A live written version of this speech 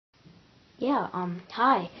Yeah,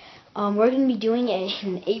 hi. We're going to be doing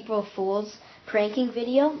an April Fool's pranking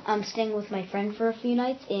video. I'm staying with my friend for a few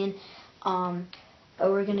nights, and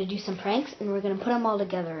we're going to do some pranks, and we're going to put them all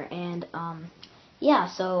together. And, yeah,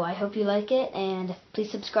 so I hope you like it, and please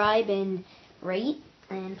subscribe and rate,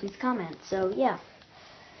 and please comment. So, yeah.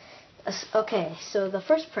 Okay, so the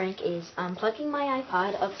first prank is I'm plugging my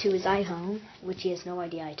iPod up to his iPhone, which he has no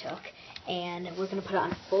idea I took, and we're going to put it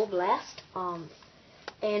on full blast,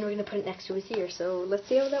 and we're going to put it next to his ear, so let's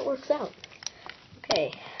see how that works out.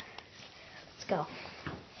 Okay, let's go.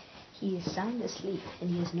 He is sound asleep, and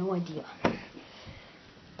he has no idea. It's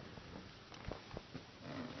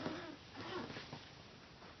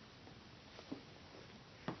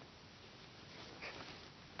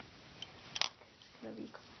going to be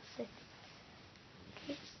classic.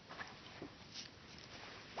 Okay.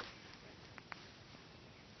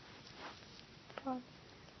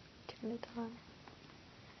 Turn it on.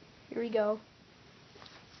 Here we go.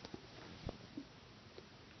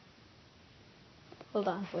 Hold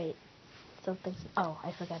on, wait. Something's... Oh,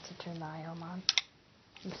 I forgot to turn the IOM on.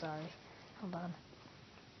 I'm sorry. Hold on.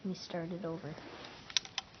 Let me start it over.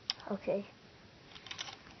 Okay.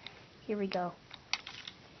 Here we go.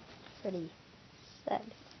 Ready. Set. What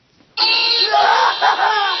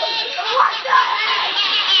the heck?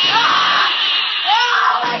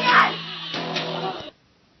 Oh my god!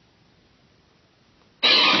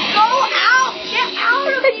 Go out! Get out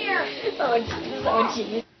of here! Oh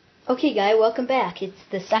jeez. Okay, guy, welcome back. It's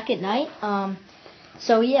the second night.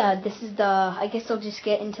 So yeah, this is the. I guess I'll just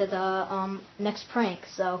get into the next prank.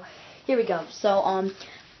 So here we go. So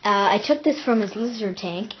I took this from his lizard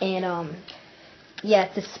tank, and yeah,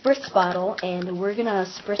 it's a spritz bottle, and we're gonna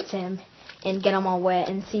spritz him and get him all wet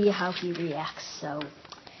and see how he reacts. So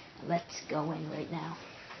let's go in right now.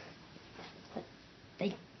 But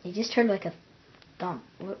they just turned like a thump.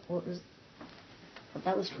 What was? Well,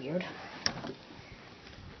 that was weird.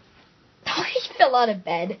 Oh, he fell out of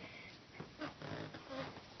bed.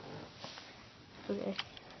 Okay.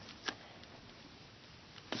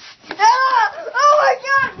 Ah! Oh my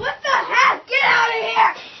god! What the heck? Get out of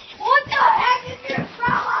here! What the heck is your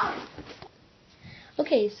problem?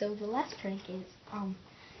 Okay, so the last prank is,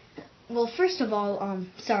 well, first of all,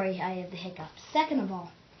 sorry, I have the hiccups. Second of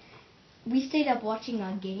all, we stayed up watching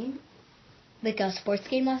a game, like a sports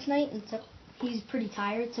game last night, and so he's pretty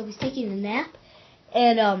tired, so he's taking a nap,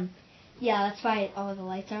 and, yeah, that's why all of the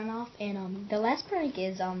lights aren't off, and, the last prank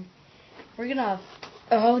is, we're gonna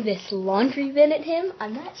throw this laundry bin at him.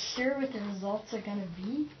 I'm not sure what the results are gonna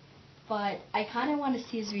be, but I kind of want to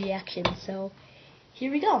see his reaction, so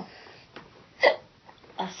here we go.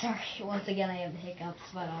 Sorry, once again I have the hiccups,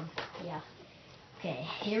 but yeah. Okay,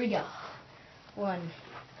 here we go. 1,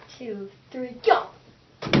 2, 3, go!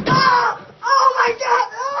 Ah! Oh my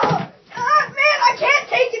god! Oh! Ah, man, I can't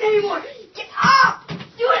take it anymore! Get up!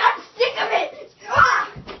 Dude, I'm sick of it! Ah!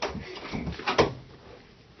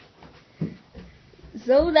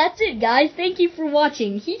 So that's it, guys. Thank you for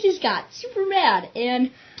watching. He just got super mad,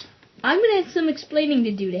 and I'm gonna have some explaining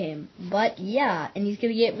to do to him. But yeah, and he's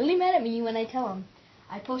gonna get really mad at me when I tell him.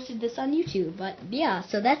 I posted this on YouTube, but yeah,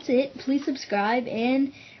 so that's it. Please subscribe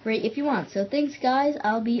and rate if you want. So thanks, guys.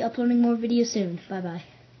 I'll be uploading more videos soon. Bye-bye.